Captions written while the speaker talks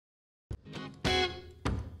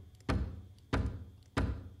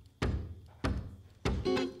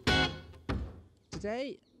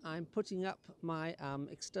Today I'm putting up my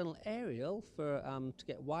external aerial for to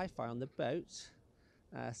get Wi-Fi on the boat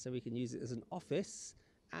so we can use it as an office,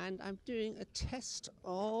 and I'm doing a test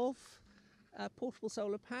of portable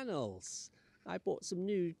solar panels. I bought some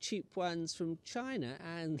new cheap ones from China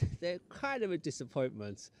and they're kind of a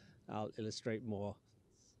disappointment. I'll illustrate more.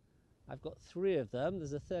 I've got three of them.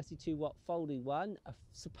 There's a 32 watt folding one, a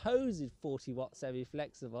supposed 40 watt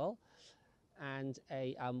semi-flexible, and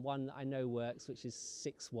a one that I know works, which is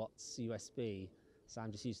 6 watts USB. So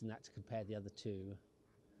I'm just using that to compare the other two.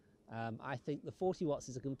 I think the 40 watts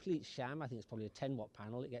is a complete sham. I think it's probably a 10 watt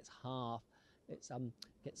panel. It gets half. It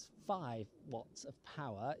gets 5 watts of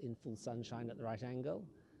power in full sunshine at the right angle.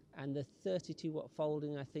 And the 32 watt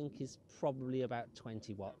folding, I think, is probably about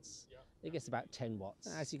 20 watts. It gets about 10 watts.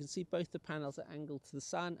 As you can see, both the panels are angled to the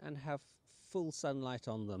sun and have full sunlight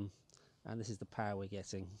on them. And this is the power we're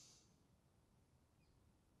getting.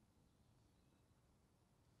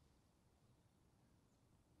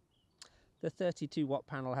 The 32 watt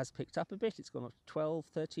panel has picked up a bit. It's gone up to 12,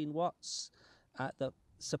 13 watts. The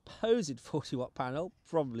supposed 40 watt panel,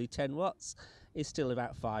 probably 10 watts, is still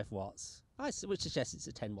about 5 watts, which suggests it's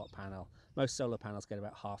a 10 watt panel. Most solar panels get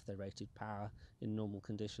about half their rated power in normal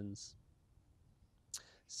conditions.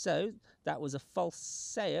 So that was a false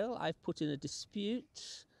sale. I've put in a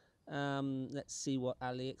dispute. Let's see what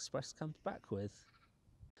AliExpress comes back with.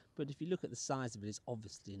 But if you look at the size of it, it's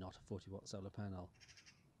obviously not a 40 watt solar panel.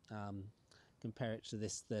 Compare it to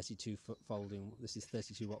this 32 foot folding. This is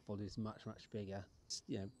 32 watt folding. It's much bigger.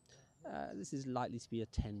 This is likely to be a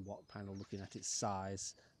 10 watt panel, looking at its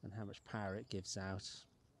size and how much power it gives out.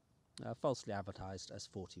 Falsely advertised as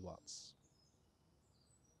 40 watts.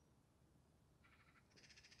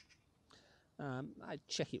 I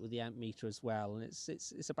check it with the amp meter as well, and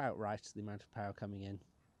it's about right, the amount of power coming in.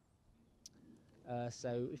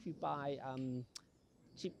 So if you buy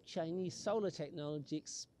cheap Chinese solar technology,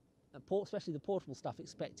 especially the portable stuff,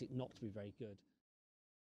 expect it not to be very good.